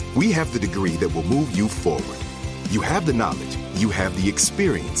interest, we have the degree that will move you forward. You have the knowledge, you have the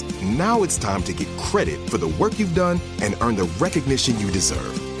experience. Now it's time to get credit for the work you've done and earn the recognition you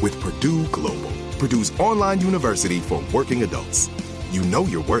deserve with Purdue Global, Purdue's online university for working adults. You know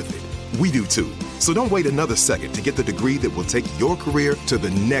you're worth it. We do too. So don't wait another second to get the degree that will take your career to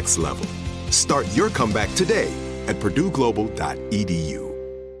the next level. Start your comeback today at purdueglobal.edu.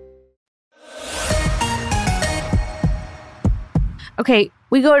 Okay,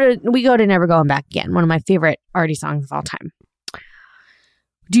 we go to Never Going Back Again, one of my favorite Artie songs of all time.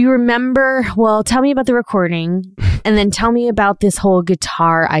 Do you remember? Well, tell me about the recording, and then tell me about this whole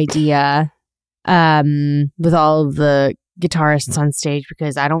guitar idea with all of the guitarists on stage,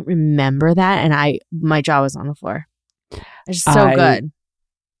 because I don't remember that, and my jaw was on the floor. It's just so good.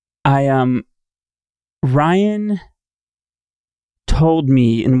 Ryan told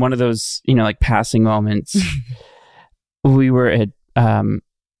me in one of those, like passing moments, we were in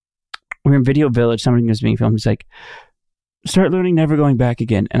Video Village, something was being filmed. He's like, start learning Never Going Back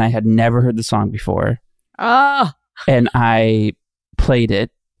Again. And I had never heard the song before. Oh. And I played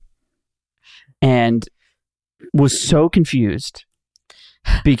it and was so confused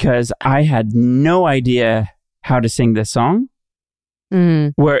because I had no idea how to sing this song.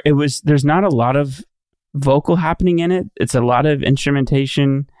 Where there's not a lot of vocal happening in it. It's a lot of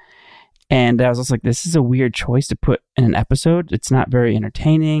instrumentation. And I was just like, this is a weird choice to put in an episode. It's not very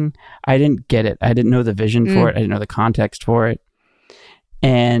entertaining. I didn't get it. I didn't know the vision for it. I didn't know the context for it.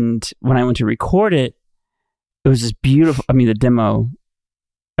 And when I went to record it, it was just beautiful. I mean, the demo,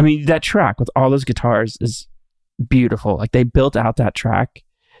 that track with all those guitars is beautiful. Like they built out that track,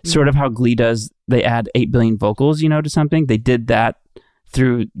 sort of how Glee does. They add 8 billion vocals, to something. They did that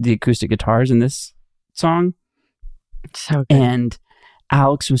through the acoustic guitars in this song. So good. And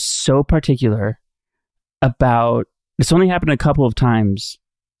Alex was so particular about, this only happened a couple of times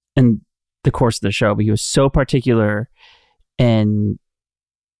in the course of the show, but he was so particular in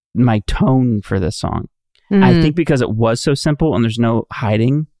my tone for this song. I think because it was so simple and there's no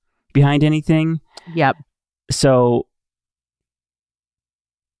hiding behind anything. Yep. So,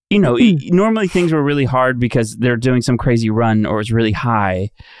 normally things were really hard because they're doing some crazy run or it's really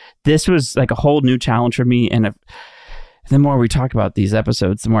high. This was like a whole new challenge for me. And the more we talk about these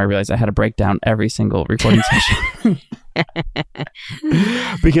episodes, the more I realized I had to break down every single recording session.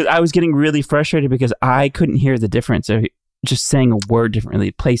 Because I was getting really frustrated because I couldn't hear the difference. So just saying a word differently,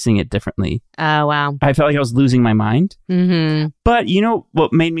 placing it differently. Oh, wow. I felt like I was losing my mind. But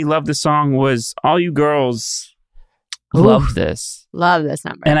what made me love the song was all you girls loved this. Love this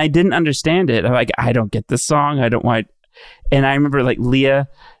number. And I didn't understand it. I'm like, I don't get this song. I don't want. And I remember like Leah,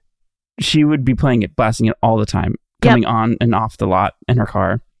 she would be playing it, blasting it all the time, coming on and off the lot in her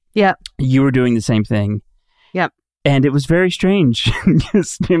car. Yep. You were doing the same thing. Yep. And it was very strange.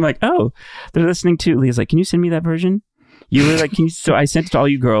 Just being like, oh, they're listening to. Leah's like, can you send me that version? You were like, so I sent it to all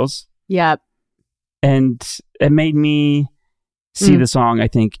you girls. Yep. And it made me see the song, I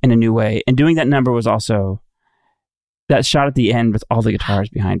think, in a new way. And doing that number was also, that shot at the end with all the guitars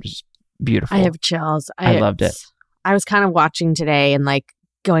behind was beautiful. I have chills. I loved it. I was kind of watching today and like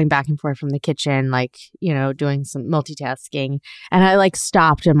going back and forth from the kitchen, like, doing some multitasking. And I like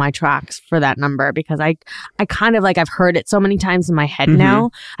stopped in my tracks for that number because I kind of like, I've heard it so many times in my head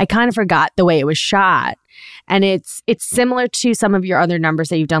now. I kind of forgot the way it was shot. And it's similar to some of your other numbers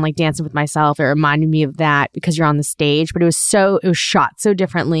that you've done, like Dancing with Myself. It reminded me of that because you're on the stage, but it was shot so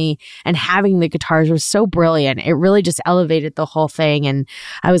differently. And having the guitars was so brilliant. It really just elevated the whole thing. And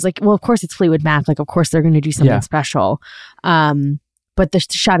I was like, well, of course it's Fleetwood Mac. Like, of course they're going to do something special. But the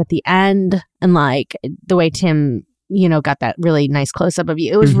shot at the end and like the way Tim, got that really nice close up of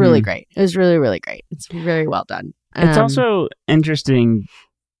you, it was really great. It was really, really great. It's very well done. It's also interesting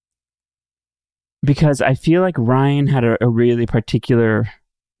because I feel like Ryan had a really particular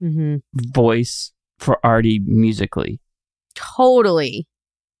voice for Artie musically. Totally.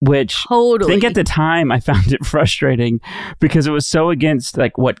 Which I think at the time I found it frustrating because it was so against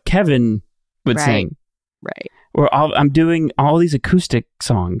like what Kevin would sing. Right. I'm doing all these acoustic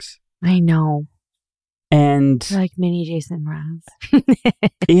songs. I know. And you're like mini Jason Mraz.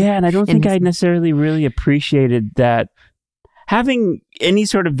 Yeah, and I don't think I necessarily really appreciated that having any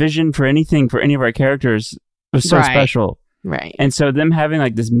sort of vision for anything for any of our characters was so special. Right. And so them having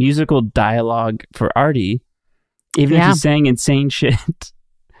like this musical dialogue for Artie, even if he's saying insane shit.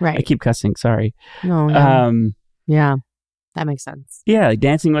 Right. I keep cussing, sorry. No. Yeah. That makes sense. Yeah, like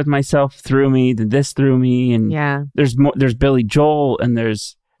Dancing with Myself threw me, then this threw me, and there's more. There's Billy Joel, and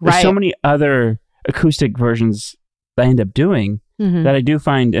there's so many other acoustic versions that I end up doing that I do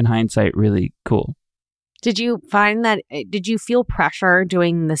find in hindsight really cool. Did you find that? Did you feel pressure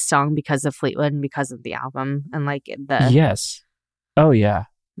doing this song because of Fleetwood and because of the album and like the? Yes. Oh yeah.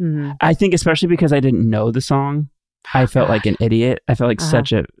 I think especially because I didn't know the song, I felt like an idiot. I felt like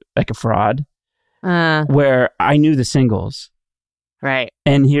such a fraud. Where I knew the singles. Right.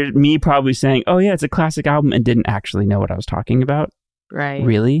 And here's me probably saying, oh yeah, it's a classic album and didn't actually know what I was talking about. Right.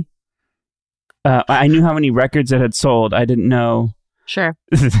 Really? I knew how many records it had sold. I didn't know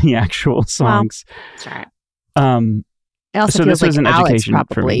the actual songs. Well, that's right. It also feels like Alex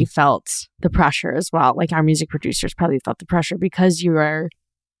probably felt the pressure as well. Like our music producers probably felt the pressure because you are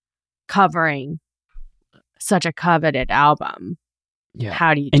covering such a coveted album. Yeah.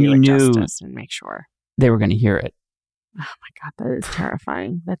 How do you do it justice and make sure they were going to hear it? Oh my God, that is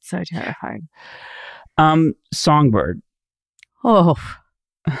terrifying. That's so terrifying. Songbird. Oh.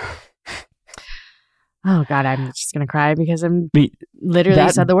 Oh, God, I'm just going to cry because I'm literally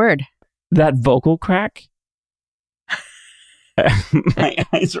said the word. That vocal crack. My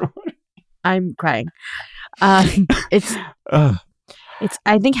eyes are watering. I'm crying. It's.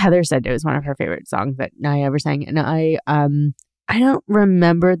 I think Heather said it was one of her favorite songs that I ever sang, and I don't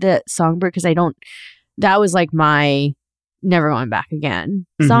remember the song because that was like my Never Going Back Again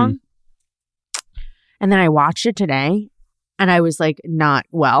song. And then I watched it today, and I was like, not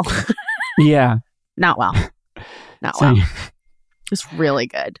well. Yeah, not well. Not Same. well. It's really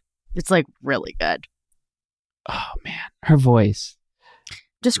good. It's like really good. Oh man, her voice.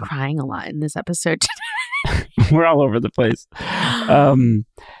 Just crying a lot in this episode today. We're all over the place. I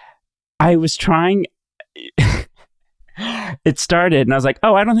was trying. It started, and I was like,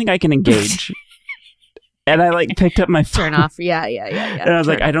 "Oh, I don't think I can engage." And I like picked up my phone. Turn off. Yeah. And I was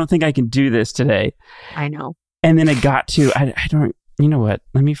like, "I don't think I can do this today." I know. And then it got to I don't. You know what?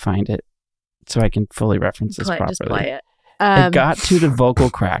 Let me find it so I can fully reference this properly. Just play it. It got to the vocal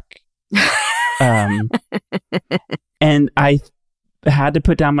crack, and I had to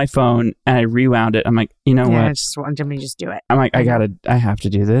put down my phone, and I rewound it. I'm like, you know what? I just wanted me to just do it. I'm like, I have to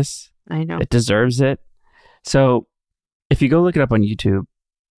do this. I know. It deserves it. So if you go look it up on YouTube,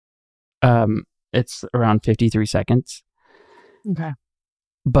 it's around 53 seconds. Okay.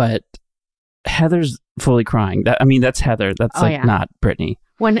 But Heather's fully crying. That's Heather. That's not Brittany.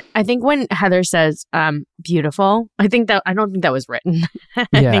 When Heather says beautiful, I don't think that was written.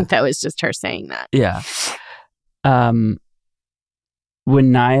 I think that was just her saying that. Yeah.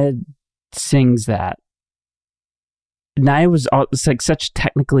 When Naya sings that, Naya it's like such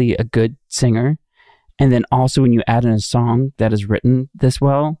technically a good singer, and then also when you add in a song that is written this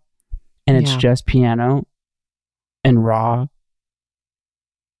well, and it's just piano and raw,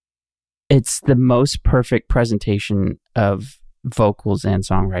 it's the most perfect presentation of vocals and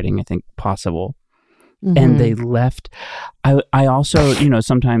songwriting I think possible. And they left. I also,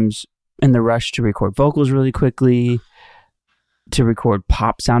 sometimes in the rush to record vocals really quickly, to record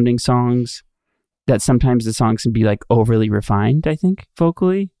pop sounding songs, that sometimes the songs can be like overly refined, I think,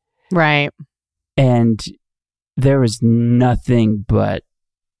 vocally. Right. And there was nothing but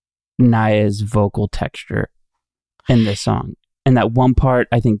Naya's vocal texture in this song. And that one part,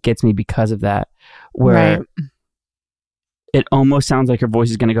 I think, gets me because of that, where it almost sounds like her voice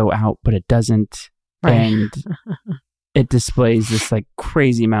is going to go out, but it doesn't. Right. And it displays this like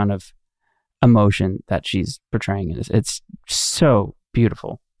crazy amount of emotion that she's portraying. It's so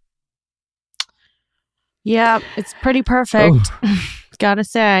beautiful. Yeah, it's pretty perfect. Gotta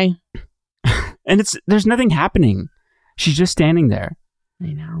say. And there's nothing happening. She's just standing there.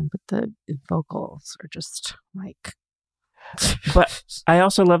 I know, but the vocals are just like. But I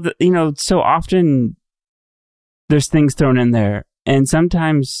also love that, so often there's things thrown in there, and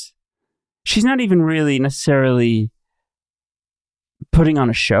sometimes she's not even really necessarily putting on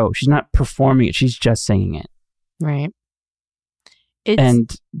a show. She's not performing it. She's just singing it. Right.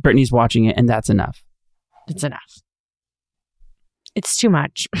 And Brittany's watching it, and that's enough. It's enough. It's too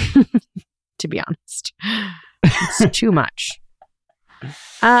much, to be honest. It's too much.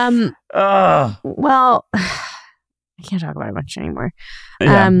 Well, I can't talk about it much anymore.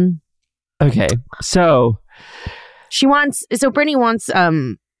 Yeah. Okay. So Brittany wants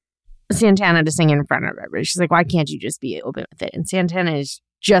Santana to sing in front of everybody. She's like, why can't you just be open with it? And Santana is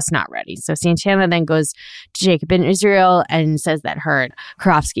just not ready. So Santana then goes to Jacob in Israel and says that her and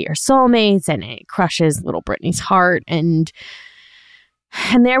Karofsky are soulmates, and it crushes little Brittany's heart. And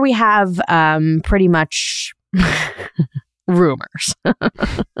there we have pretty much Rumours.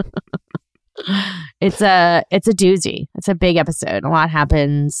 It's a doozy. It's a big episode. A lot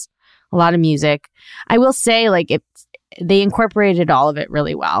happens. A lot of music. I will say, like, they incorporated all of it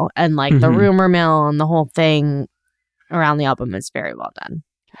really well, and like the rumor mill and the whole thing around the album is very well done.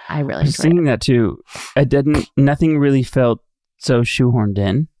 I really enjoyed singing that too. Nothing really felt so shoehorned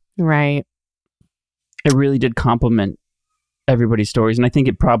in. Right. It really did complement everybody's stories, and I think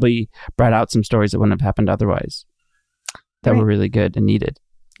it probably brought out some stories that wouldn't have happened otherwise. That were really good and needed.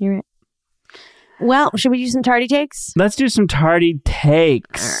 You're right. Well, should we do some tardy takes? Let's do some tardy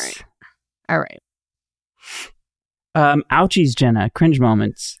takes. All right. Ouchies, Jenna. Cringe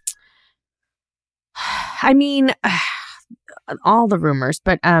moments. I mean, all the rumors,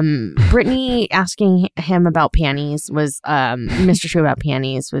 but Brittany asking him about panties was Mr. True about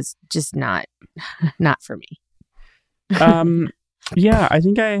panties was just not for me. Yeah, I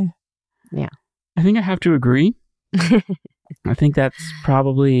think I have to agree. I think that's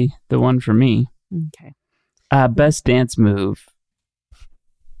probably the one for me. Okay. Best dance move.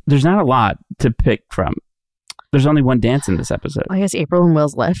 There's not a lot to pick from. There's only one dance in this episode. I guess April and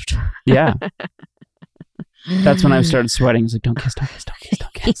Will's lift. Yeah. That's when I started sweating. I was like, don't kiss, don't kiss, don't kiss,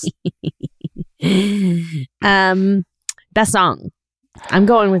 don't kiss. Best song. I'm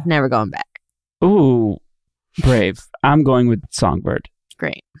going with Never Going Back. Ooh, brave. I'm going with Songbird.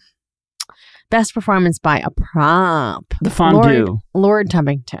 Great. Best performance by a prop. The Fondue. Lord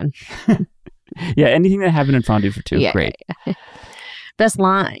Tubbington. Yeah, anything that happened in Fondue for 2. Yeah, great. Yeah. Best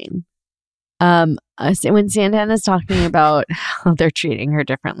line. When Santana's talking about how they're treating her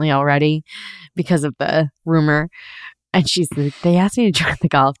differently already because of the rumor, and she's like, they asked me to join the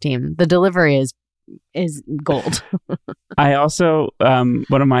golf team. The delivery is gold. I also,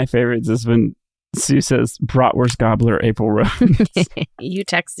 one of my favorites is when Sue says, bratwurst gobbler, April Rose. You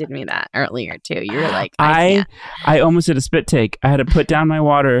texted me that earlier too. You were like, I almost did a spit take. I had to put down my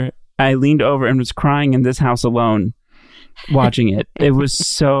water. I leaned over and was crying in this house alone watching it. It was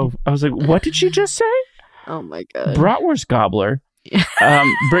so, I was like, what did she just say? Oh my God. Bratwurst gobbler.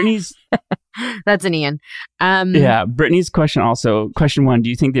 Brittany's. That's an Ian. Yeah. Brittany's question also, question 1, do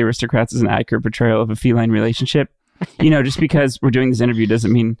you think The Aristocrats is an accurate portrayal of a feline relationship? You know, just because we're doing this interview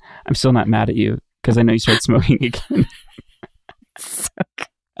doesn't mean I'm still not mad at you because I know you started smoking again. So good.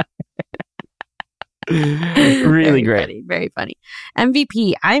 Really great. Funny, very funny.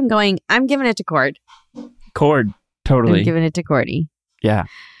 MVP. I'm giving it to Cord. Cord. Totally. I'm giving it to Cordy. Yeah.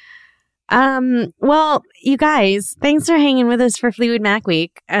 Well, you guys, thanks for hanging with us for Fleetwood Mac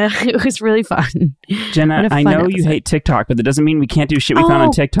Week. It was really fun. Jenna, I know you hate TikTok, but that doesn't mean we can't do shit we found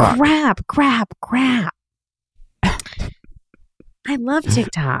on TikTok. Crap. I love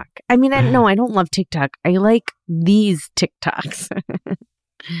TikTok. I mean, I don't love TikTok. I like these TikToks.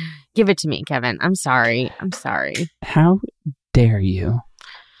 Give it to me, Kevin. I'm sorry. How dare you?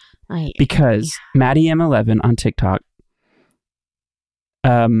 Because Maddie M11 on TikTok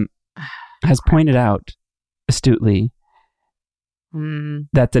has pointed out astutely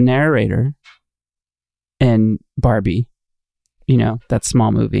that the narrator in Barbie, you know, that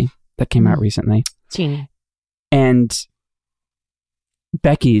small movie that came out recently, Genie, and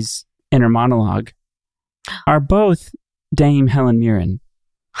Becky's inner monologue are both Dame Helen Mirren,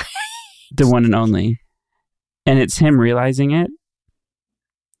 the one and only. And it's him realizing it.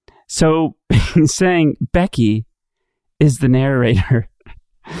 So he's saying Becky is the narrator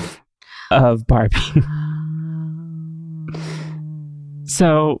of Barbie.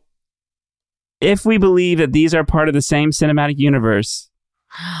 So if we believe that these are part of the same cinematic universe,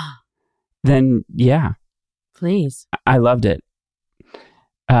 then yeah. Please. I loved it.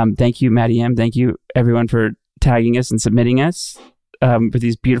 Thank you, Maddie M. Thank you, everyone, for tagging us and submitting us for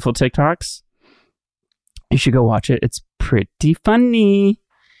these beautiful TikToks. You should go watch it. It's pretty funny.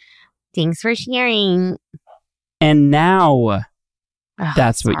 Thanks for sharing. And now,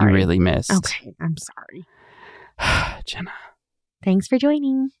 that's what you really missed. Okay, I'm sorry. Jenna. Thanks for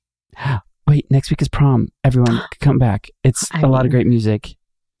joining. Wait, next week is prom. Everyone, come back. It's a lot of great music.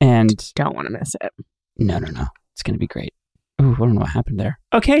 And don't want to miss it. No. It's going to be great. Ooh, I don't know what happened there.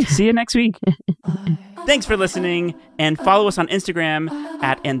 Okay, see you next week. Thanks for listening, and follow us on Instagram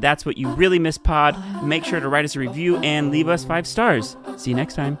 @And That's What You Really Miss Pod. Make sure to write us a review and leave us 5 stars. See you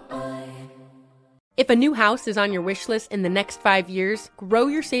next time. If a new house is on your wish list in the next 5 years, grow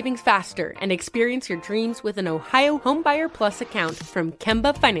your savings faster and experience your dreams with an Ohio Homebuyer Plus account from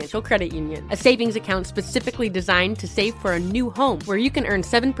Kemba Financial Credit Union. A savings account specifically designed to save for a new home, where you can earn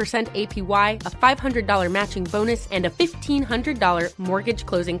 7% APY, a $500 matching bonus, and a $1,500 mortgage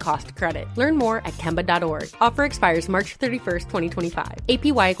closing cost credit. Learn more at Kemba.org. Offer expires March 31st, 2025.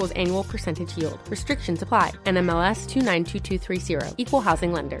 APY equals annual percentage yield. Restrictions apply. NMLS 292230. Equal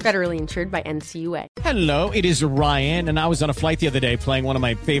housing lender. Federally insured by NCUA. Hello, it is Ryan, and I was on a flight the other day playing one of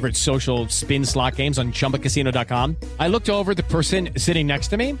my favorite social spin slot games on ChumbaCasino.com. I looked over at the person sitting next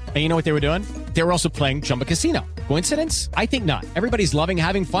to me, and you know what they were doing? They were also playing Chumba Casino. Coincidence? I think not. Everybody's loving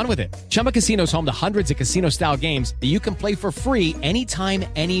having fun with it. Chumba Casino is home to hundreds of casino-style games that you can play for free anytime,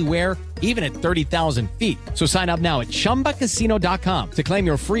 anywhere, even at 30,000 feet. So sign up now at ChumbaCasino.com to claim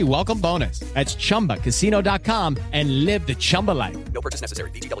your free welcome bonus. That's ChumbaCasino.com and live the Chumba life. No purchase necessary.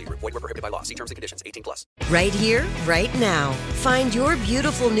 VGW. Void where prohibited by law. See terms and conditions. 18+. Right here, right now. Find your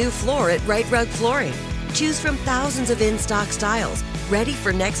beautiful new floor at Right Rug Flooring. Choose from thousands of in-stock styles, ready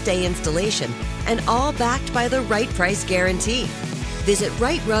for next day installation, and all backed by the right price guarantee. Visit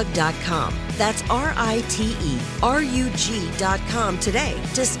rightrug.com. That's RITERUG.com today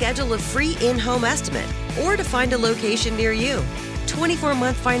to schedule a free in-home estimate or to find a location near you.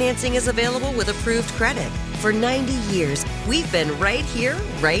 24-month financing is available with approved credit. For 90 years, we've been right here,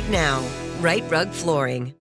 right now. Right Rug Flooring.